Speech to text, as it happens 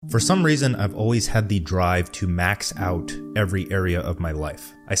For some reason, I've always had the drive to max out every area of my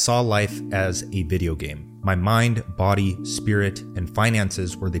life. I saw life as a video game. My mind, body, spirit, and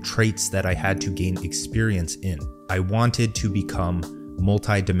finances were the traits that I had to gain experience in. I wanted to become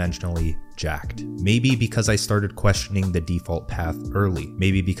multidimensionally jacked. Maybe because I started questioning the default path early.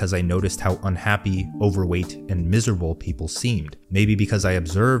 Maybe because I noticed how unhappy, overweight, and miserable people seemed. Maybe because I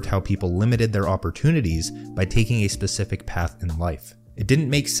observed how people limited their opportunities by taking a specific path in life. It didn't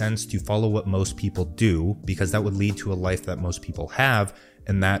make sense to follow what most people do because that would lead to a life that most people have,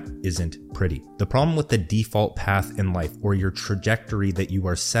 and that isn't pretty. The problem with the default path in life, or your trajectory that you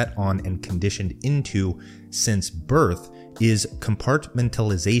are set on and conditioned into since birth, is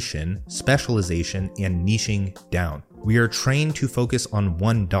compartmentalization, specialization, and niching down. We are trained to focus on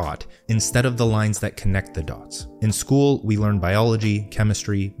one dot instead of the lines that connect the dots. In school, we learn biology,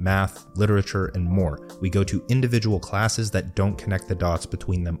 chemistry, math, literature, and more. We go to individual classes that don't connect the dots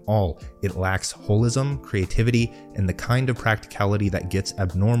between them all. It lacks holism, creativity, and the kind of practicality that gets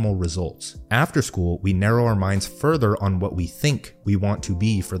abnormal results. After school, we narrow our minds further on what we think we want to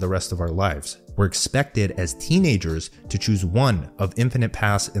be for the rest of our lives. We're expected as teenagers to choose one of infinite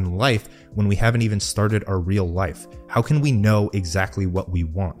paths in life when we haven't even started our real life. How can we know exactly what we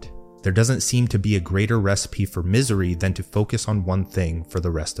want? There doesn't seem to be a greater recipe for misery than to focus on one thing for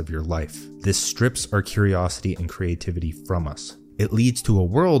the rest of your life. This strips our curiosity and creativity from us. It leads to a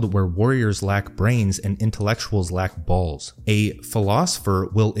world where warriors lack brains and intellectuals lack balls. A philosopher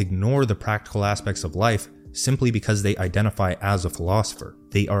will ignore the practical aspects of life simply because they identify as a philosopher.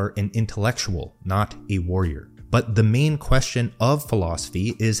 They are an intellectual, not a warrior. But the main question of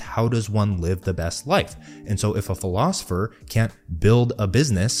philosophy is, how does one live the best life? And so if a philosopher can't build a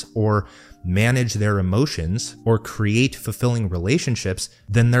business or manage their emotions or create fulfilling relationships,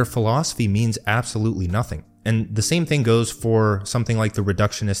 then their philosophy means absolutely nothing. And the same thing goes for something like the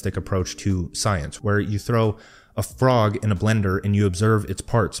reductionistic approach to science, where you throw a frog in a blender and you observe its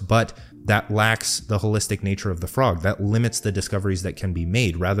parts, but that lacks the holistic nature of the frog. That limits the discoveries that can be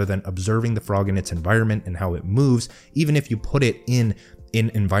made. Rather than observing the frog in its environment and how it moves, even if you put it in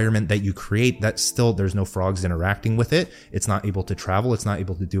an environment that you create, that still, there's no frogs interacting with it. It's not able to travel. It's not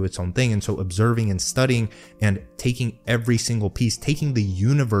able to do its own thing. And so observing and studying and taking every single piece, taking the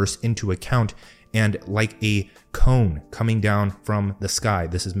universe into account, and like a cone coming down from the sky,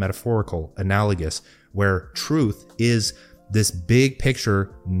 this is metaphorical, analogous, where truth is this big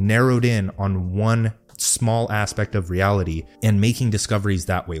picture narrowed in on one small aspect of reality and making discoveries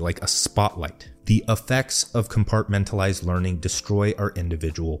that way, like a spotlight. The effects of compartmentalized learning destroy our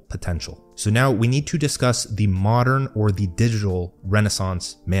individual potential. So now we need to discuss the modern or the digital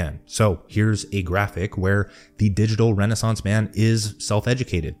Renaissance man. So here's a graphic where the digital Renaissance man is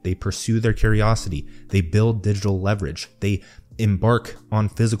self-educated. They pursue their curiosity. They build digital leverage. They embark on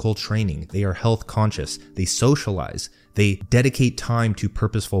physical training. They are health conscious. They socialize. They dedicate time to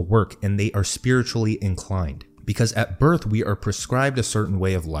purposeful work, and they are spiritually inclined. Because at birth, we are prescribed a certain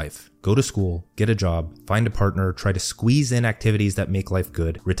way of life. Go to school, get a job, find a partner, try to squeeze in activities that make life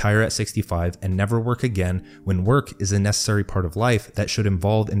good, retire at 65, and never work again, when work is a necessary part of life that should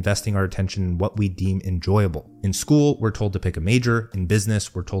involve investing our attention in what we deem enjoyable. In school, we're told to pick a major. In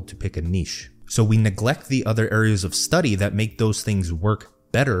business, we're told to pick a niche. So we neglect the other areas of study that make those things work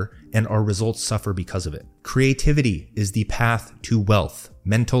better, and our results suffer because of it. Creativity is the path to wealth,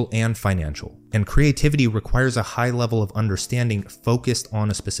 mental and financial. And creativity requires a high level of understanding focused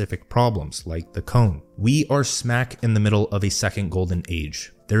on a specific problems, like the cone. We are smack in the middle of a second golden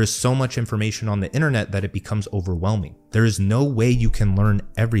age. There is so much information on the internet that it becomes overwhelming. There is no way you can learn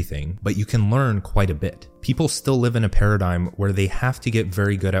everything, but you can learn quite a bit. People still live in a paradigm where they have to get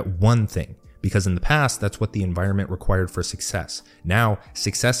very good at one thing, because in the past, that's what the environment required for success. Now,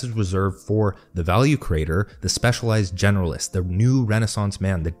 success is reserved for the value creator, the specialized generalist, the new Renaissance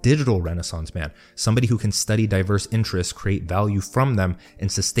man, the digital Renaissance man, somebody who can study diverse interests, create value from them,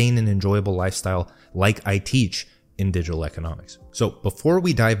 and sustain an enjoyable lifestyle like I teach in digital economics. So before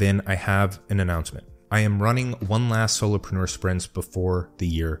we dive in, I have an announcement. I am running one last Solopreneur Sprints before the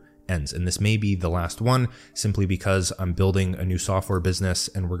year ends. And this may be the last one simply because I'm building a new software business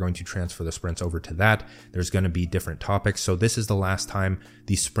and we're going to transfer the sprints over to that. There's going to be different topics. So this is the last time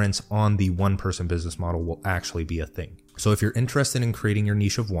the sprints on the one-person business model will actually be a thing. So if you're interested in creating your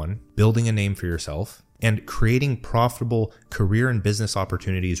niche of one, building a name for yourself, and creating profitable career and business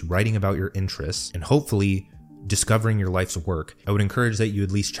opportunities, writing about your interests, and hopefully discovering your life's work, I would encourage that you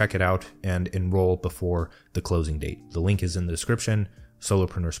at least check it out and enroll before the closing date. The link is in the description.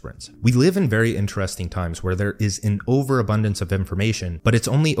 solopreneur sprints. We live in very interesting times where there is an overabundance of information, but it's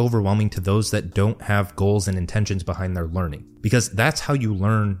only overwhelming to those that don't have goals and intentions behind their learning. Because that's how you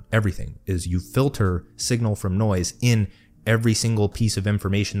learn everything, is you filter signal from noise in every single piece of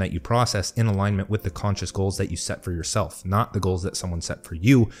information that you process in alignment with the conscious goals that you set for yourself, not the goals that someone set for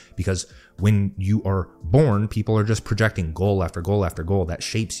you. Because when you are born, people are just projecting goal after goal after goal that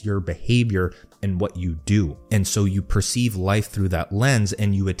shapes your behavior and what you do. And so you perceive life through that lens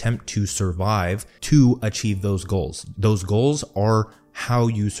and you attempt to survive to achieve those goals. Those goals are how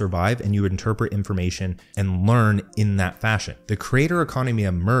you survive, and you interpret information and learn in that fashion. The creator economy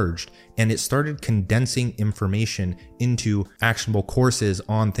emerged and it started condensing information into actionable courses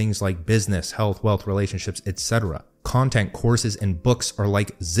on things like business, health, wealth, relationships, etc. Content, courses, and books are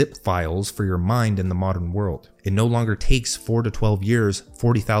like zip files for your mind in the modern world. It no longer takes 4 to 12 years,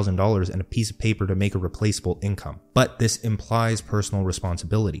 $40,000, and a piece of paper to make a replaceable income. But this implies personal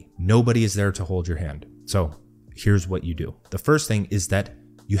responsibility. Nobody is there to hold your hand. So here's what you do. The first thing is that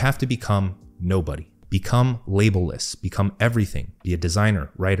you have to become nobody. Become labelless. Become everything. Be a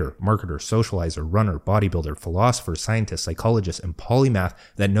designer, writer, marketer, socializer, runner, bodybuilder, philosopher, scientist, psychologist, and polymath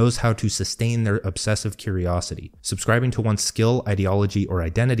that knows how to sustain their obsessive curiosity. Subscribing to one skill, ideology, or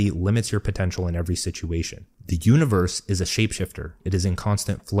identity limits your potential in every situation. The universe is a shapeshifter. It is in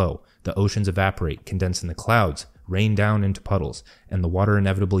constant flow. The oceans evaporate, condense in the clouds, rain down into puddles, and the water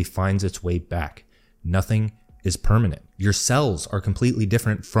inevitably finds its way back. Nothing is permanent. Your cells are completely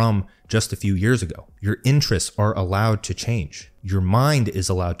different from just a few years ago. Your interests are allowed to change. Your mind is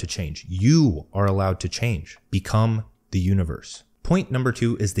allowed to change. You are allowed to change. Become the universe. Point number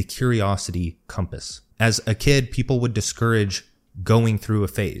 2 is the curiosity compass. As a kid, people would discourage going through a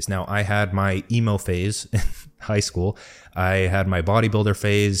phase. Now, I had my emo phase in high school. I had my bodybuilder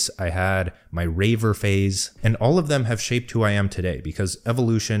phase. I had my raver phase. And all of them have shaped who I am today, because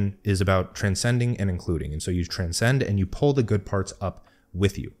evolution is about transcending and including. And so you transcend and you pull the good parts up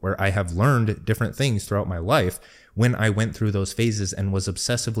with you, where I have learned different things throughout my life when I went through those phases and was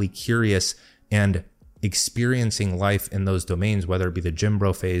obsessively curious and experiencing life in those domains, whether it be the gym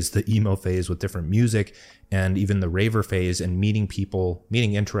bro phase, the emo phase with different music, and even the raver phase, and meeting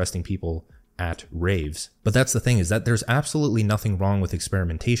interesting people at raves. But that's the thing, is that there's absolutely nothing wrong with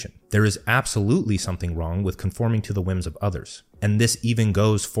experimentation. There is absolutely something wrong with conforming to the whims of others. And this even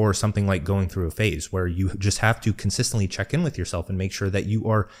goes for something like going through a phase where you just have to consistently check in with yourself and make sure that you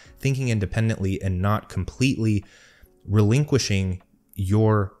are thinking independently and not completely relinquishing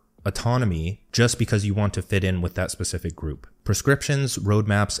your autonomy just because you want to fit in with that specific group. Prescriptions,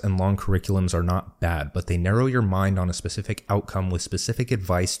 roadmaps, and long curriculums are not bad, but they narrow your mind on a specific outcome with specific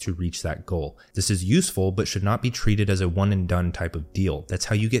advice to reach that goal. This is useful, but should not be treated as a one and done type of deal. That's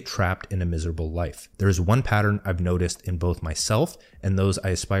how you get trapped in a miserable life. There is one pattern I've noticed in both myself and those I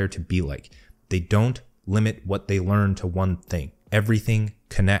aspire to be like. They don't limit what they learn to one thing. Everything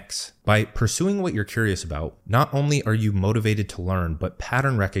connects. By pursuing what you're curious about, not only are you motivated to learn, but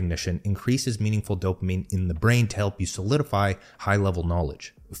pattern recognition increases meaningful dopamine in the brain to help you solidify high-level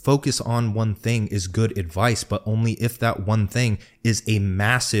knowledge. Focus on one thing is good advice, but only if that one thing is a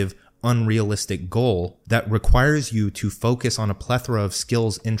massive, unrealistic goal that requires you to focus on a plethora of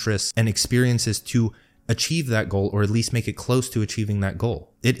skills, interests, and experiences to achieve that goal, or at least make it close to achieving that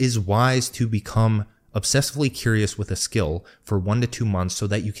goal. It is wise to become obsessively curious with a skill for 1 to 2 months so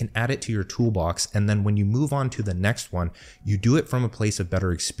that you can add it to your toolbox. And then when you move on to the next one, you do it from a place of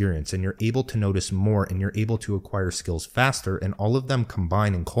better experience and you're able to notice more and you're able to acquire skills faster. And all of them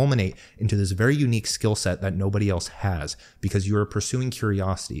combine and culminate into this very unique skill set that nobody else has, because you are pursuing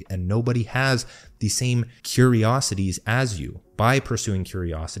curiosity and nobody has the same curiosities as you. By pursuing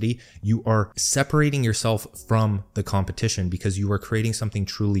curiosity, you are separating yourself from the competition because you are creating something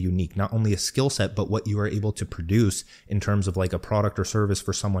truly unique, not only a skill set, but what you are able to produce in terms of like a product or service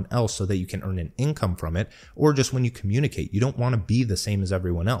for someone else so that you can earn an income from it. Or just when you communicate, you don't want to be the same as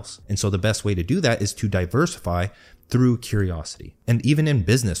everyone else. And so the best way to do that is to diversify through curiosity. And even in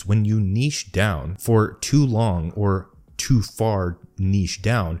business, when you niche down for too long or too far niche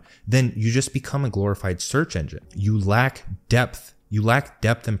down, then you just become a glorified search engine. You lack depth. You lack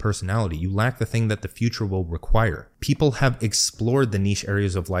depth and personality. You lack the thing that the future will require. People have explored the niche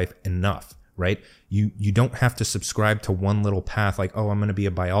areas of life enough, right? You don't have to subscribe to one little path like, oh, I'm going to be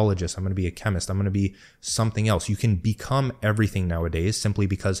a biologist, I'm going to be a chemist, I'm going to be something else. You can become everything nowadays simply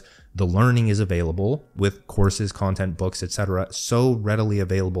because the learning is available with courses, content, books, etc. So readily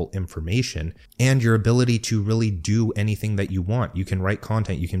available information, and your ability to really do anything that you want. You can write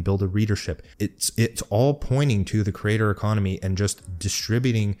content, you can build a readership. It's all pointing to the creator economy and just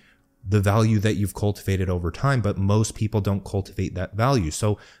distributing the value that you've cultivated over time, but most people don't cultivate that value.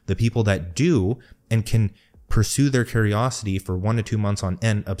 So the people that do and can pursue their curiosity for 1 to 2 months on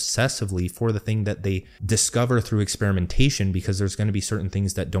end obsessively for the thing that they discover through experimentation, because there's going to be certain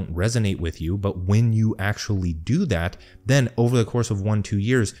things that don't resonate with you. But when you actually do that, then over the course of 1-2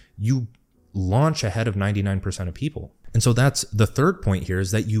 years, you launch ahead of 99% of people. And so that's the third point here,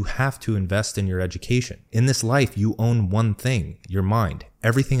 is that you have to invest in your education. In this life, you own one thing, your mind.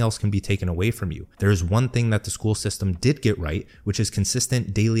 Everything else can be taken away from you. There is one thing that the school system did get right, which is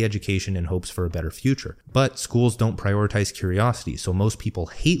consistent daily education in hopes for a better future. But schools don't prioritize curiosity, so most people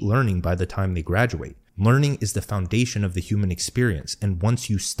hate learning by the time they graduate. Learning is the foundation of the human experience, and once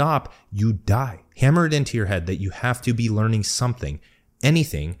you stop, you die. Hammer it into your head that you have to be learning something,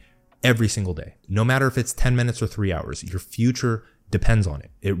 anything, every single day. No matter if it's 10 minutes or 3 hours, your future depends on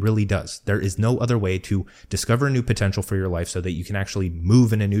it. It really does. There is no other way to discover a new potential for your life so that you can actually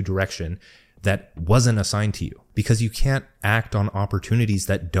move in a new direction that wasn't assigned to you, because you can't act on opportunities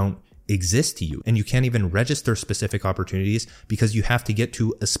that don't exist to you. And you can't even register specific opportunities because you have to get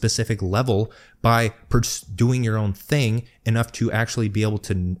to a specific level by doing your own thing enough to actually be able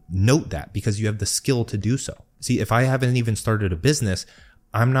to note that, because you have the skill to do so. See, if I haven't even started a business,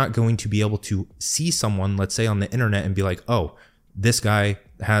 I'm not going to be able to see someone, let's say on the internet, and be like, oh, this guy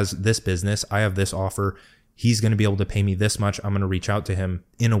has this business, I have this offer, he's going to be able to pay me this much, I'm going to reach out to him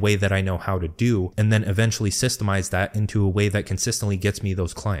in a way that I know how to do, and then eventually systemize that into a way that consistently gets me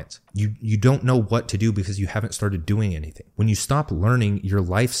those clients. You don't know what to do because you haven't started doing anything. When you stop learning, your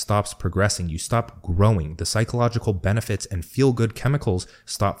life stops progressing, you stop growing, the psychological benefits and feel-good chemicals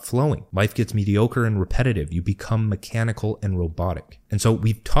stop flowing. Life gets mediocre and repetitive, you become mechanical and robotic. And so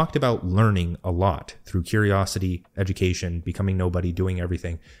we've talked about learning a lot through curiosity, education, becoming nobody, doing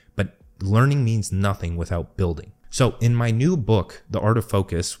everything, but learning means nothing without building. So in my new book, The Art of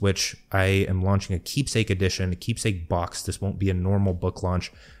Focus, which I am launching a keepsake edition, a keepsake box, this won't be a normal book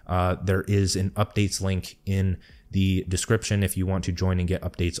launch. There is an updates link in the description if you want to join and get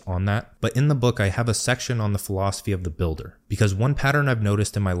updates on that. But in the book, I have a section on the philosophy of the builder, because one pattern I've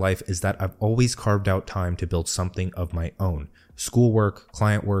noticed in my life is that I've always carved out time to build something of my own. Schoolwork,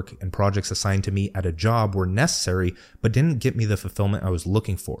 client work, and projects assigned to me at a job were necessary, but didn't get me the fulfillment I was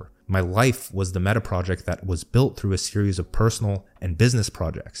looking for. My life was the meta project that was built through a series of personal and business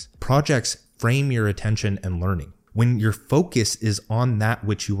projects. Projects frame your attention and learning. When your focus is on that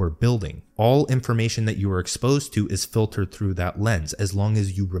which you are building, all information that you are exposed to is filtered through that lens, as long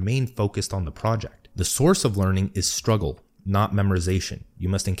as you remain focused on the project. The source of learning is struggle, not memorization. You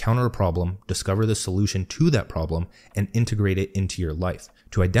must encounter a problem, discover the solution to that problem, and integrate it into your life.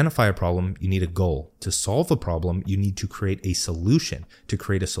 To identify a problem, you need a goal. To solve a problem, you need to create a solution. To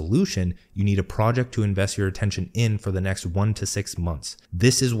create a solution, you need a project to invest your attention in for the next 1 to 6 months.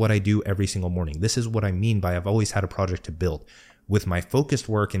 This is what I do every single morning. This is what I mean by I've always had a project to build. With my focused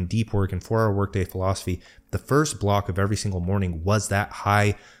work and deep work and 4-hour workday philosophy, the first block of every single morning was that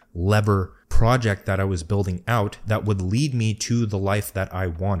high lever project that I was building out that would lead me to the life that I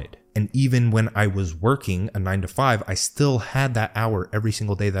wanted. And even when I was working a 9 to 5, I still had that hour every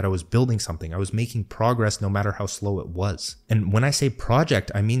single day that I was building something. I was making progress no matter how slow it was. And when I say project,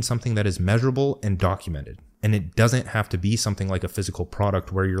 I mean something that is measurable and documented. And it doesn't have to be something like a physical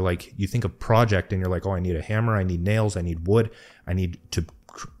product where you're like, you think of project and you're like, oh, I need a hammer, I need nails, I need wood, I need to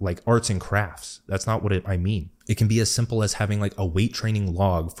like arts and crafts. That's not what I mean. It can be as simple as having like a weight training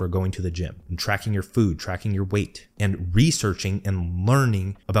log for going to the gym and tracking your food, tracking your weight, and researching and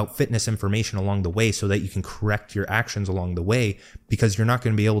learning about fitness information along the way so that you can correct your actions along the way, because you're not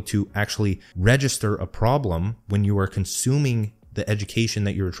going to be able to actually register a problem when you are consuming the education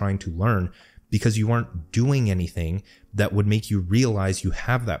that you're trying to learn, because you aren't doing anything that would make you realize you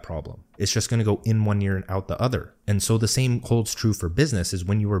have that problem. It's just going to go in one ear and out the other. And so the same holds true for business, is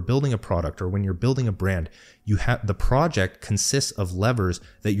when you are building a product or when you're building a brand, you have the project consists of levers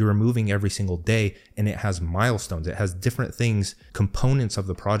that you're moving every single day, and it has milestones. It has different things, components of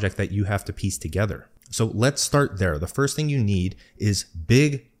the project that you have to piece together. So let's start there. The first thing you need is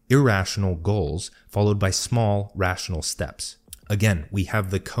big, irrational goals followed by small, rational steps. Again, we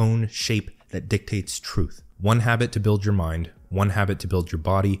have the cone shape that dictates truth. One habit to build your mind, one habit to build your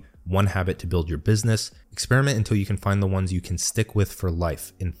body, one habit to build your business. Experiment until you can find the ones you can stick with for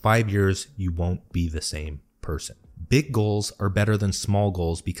life. In 5 years, you won't be the same person. Big goals are better than small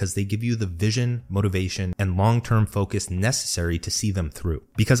goals because they give you the vision, motivation, and long-term focus necessary to see them through.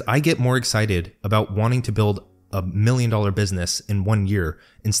 Because I get more excited about wanting to build $1 million business in 1 year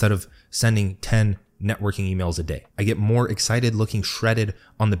instead of sending 10 networking emails a day. I get more excited looking shredded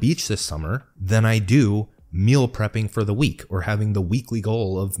on the beach this summer than I do meal prepping for the week or having the weekly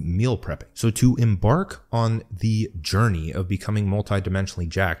goal of meal prepping. So to embark on the journey of becoming multidimensionally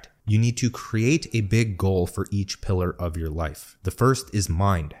jacked, you need to create a big goal for each pillar of your life. The first is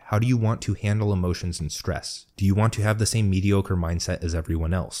mind. How do you want to handle emotions and stress? Do you want to have the same mediocre mindset as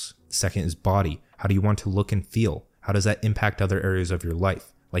everyone else? The second is body. How do you want to look and feel? How does that impact other areas of your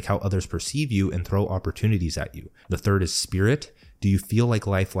life, like how others perceive you and throw opportunities at you? The third is spirit. Do you feel like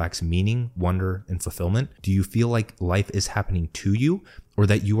life lacks meaning, wonder, and fulfillment? Do you feel like life is happening to you or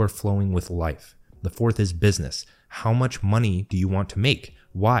that you are flowing with life? The fourth is business. How much money do you want to make?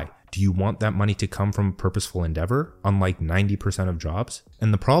 Why? Do you want that money to come from purposeful endeavor, unlike 90% of jobs?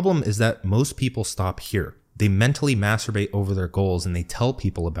 And the problem is that most people stop here. They mentally masturbate over their goals and they tell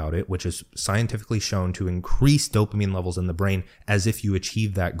people about it, which is scientifically shown to increase dopamine levels in the brain as if you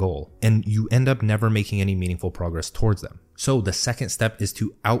achieve that goal. And you end up never making any meaningful progress towards them. So the second step is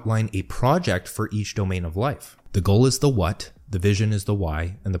to outline a project for each domain of life. The goal is the what, the vision is the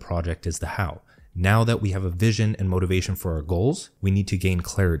why, and the project is the how. Now that we have a vision and motivation for our goals, we need to gain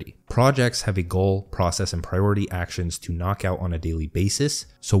clarity. Projects have a goal, process, and priority actions to knock out on a daily basis.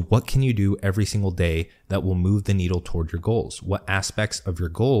 So what can you do every single day that will move the needle toward your goals? What aspects of your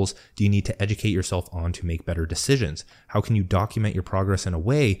goals do you need to educate yourself on to make better decisions? How can you document your progress in a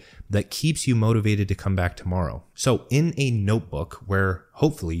way that keeps you motivated to come back tomorrow? So in a notebook where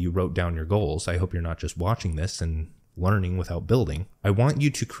hopefully you wrote down your goals, I hope you're not just watching this and learning without building, I want you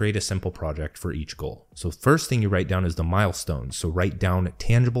to create a simple project for each goal. So first thing you write down is the milestones. So write down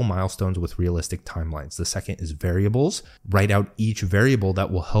tangible milestones with realistic timelines. The second is variables. Write out each variable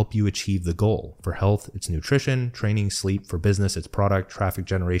that will help you achieve the goal. For health, it's nutrition, training, sleep. For business, it's product, traffic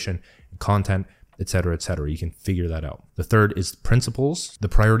generation, content, etc., etc. You can figure that out. The third is principles, the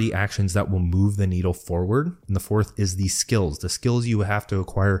priority actions that will move the needle forward. And the fourth is the skills you have to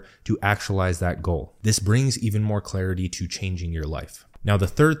acquire to actualize that goal. This brings even more clarity to changing your life. Now, the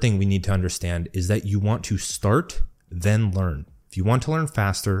third thing we need to understand is that you want to start, then learn. If you want to learn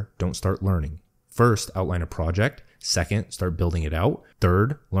faster, don't start learning. First, outline a project. Second, start building it out.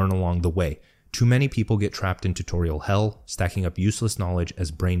 Third, learn along the way. Too many people get trapped in tutorial hell, stacking up useless knowledge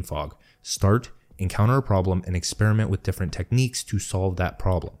as brain fog. Start, encounter a problem, and experiment with different techniques to solve that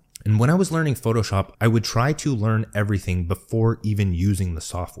problem. And when I was learning Photoshop, I would try to learn everything before even using the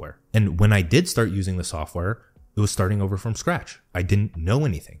software. And when I did start using the software, it was starting over from scratch. I didn't know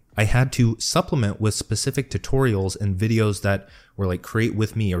anything. I had to supplement with specific tutorials and videos that were like create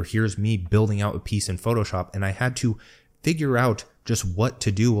with me, or here's me building out a piece in Photoshop. And I had to figure out just what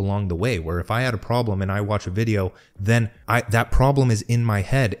to do along the way, where if I had a problem and I watch a video, then that problem is in my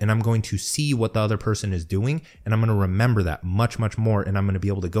head and I'm going to see what the other person is doing and I'm going to remember that much, much more, and I'm going to be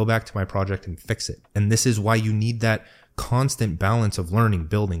able to go back to my project and fix it. And this is why you need that constant balance of learning,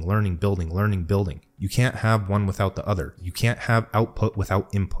 building, learning, building, learning, building. You can't have one without the other. You can't have output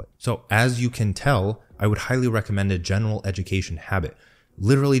without input. So as you can tell, I would highly recommend a general education habit.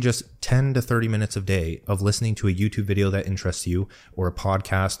 Literally just 10 to 30 minutes a day of listening to a YouTube video that interests you, or a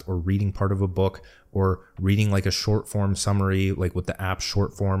podcast, or reading part of a book, or reading like a short form summary, like with the app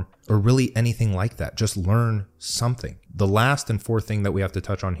short form, or really anything like that. Just learn something. The last and fourth thing that we have to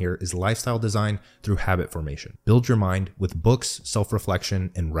touch on here is lifestyle design through habit formation. Build your mind with books,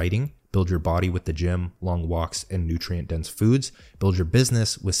 self-reflection, and writing. Build your body with the gym, long walks, and nutrient-dense foods. Build your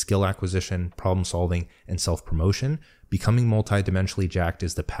business with skill acquisition, problem solving, and self-promotion. Becoming multidimensionally jacked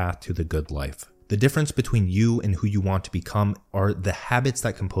is the path to the good life. The difference between you and who you want to become are the habits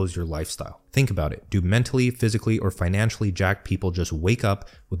that compose your lifestyle. Think about it. Do mentally, physically, or financially jacked people just wake up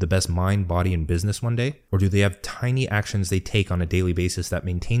with the best mind, body, and business one day? Or do they have tiny actions they take on a daily basis that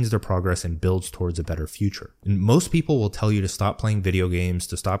maintains their progress and builds towards a better future? And most people will tell you to stop playing video games,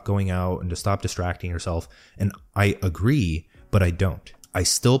 to stop going out, and to stop distracting yourself. And I agree, but I don't. I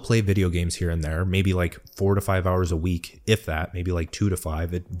still play video games here and there, maybe like 4 to 5 hours a week, if that, maybe like 2 to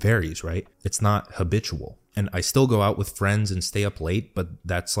 5. It varies, right? It's not habitual. And I still go out with friends and stay up late, but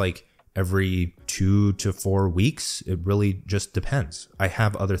that's like every 2 to 4 weeks. It really just depends. I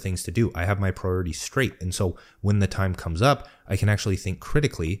have other things to do. I have my priorities straight. And so when the time comes up, I can actually think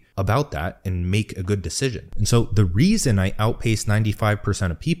critically about that and make a good decision. And so the reason I outpace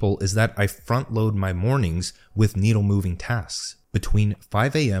 95% of people is that I front load my mornings with needle moving tasks. Between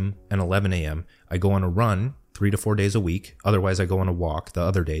 5 a.m. and 11 a.m., I go on a run 3 to 4 days a week. Otherwise, I go on a walk the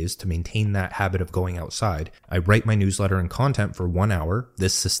other days to maintain that habit of going outside. I write my newsletter and content for 1 hour.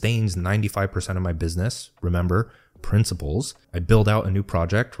 This sustains 95% of my business. Remember, principles. I build out a new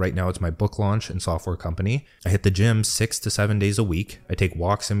project. Right now, it's my book launch and software company. I hit the gym 6 to 7 days a week. I take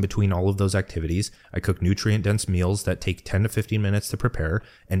walks in between all of those activities. I cook nutrient-dense meals that take 10 to 15 minutes to prepare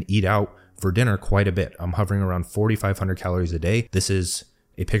and eat out for dinner quite a bit. I'm hovering around 4,500 calories a day. This is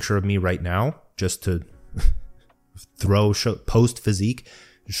a picture of me right now, just to post physique,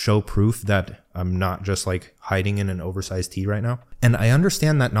 show proof that I'm not just like hiding in an oversized tee right now. And I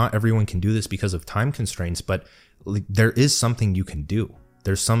understand that not everyone can do this because of time constraints, but there is something you can do.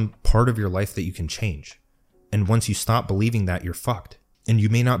 There's some part of your life that you can change. And once you stop believing that, you're fucked. And you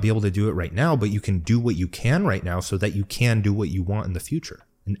may not be able to do it right now, but you can do what you can right now so that you can do what you want in the future.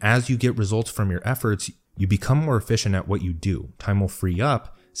 And as you get results from your efforts, you become more efficient at what you do. Time will free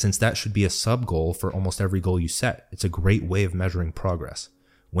up, since that should be a sub goal for almost every goal you set. It's a great way of measuring progress.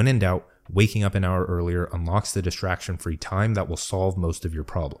 When in doubt, waking up an hour earlier unlocks the distraction-free time that will solve most of your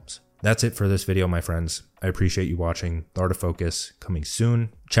problems. That's it for this video, my friends. I appreciate you watching. The Art of Focus coming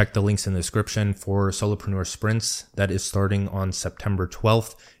soon. Check the links in the description for Solopreneur Sprints. That is starting on September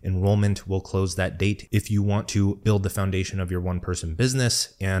 12th. Enrollment will close that date. If you want to build the foundation of your one-person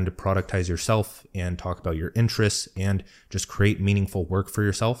business and productize yourself and talk about your interests and just create meaningful work for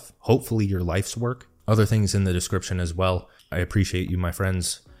yourself, hopefully your life's work. Other things in the description as well. I appreciate you, my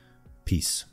friends. Peace.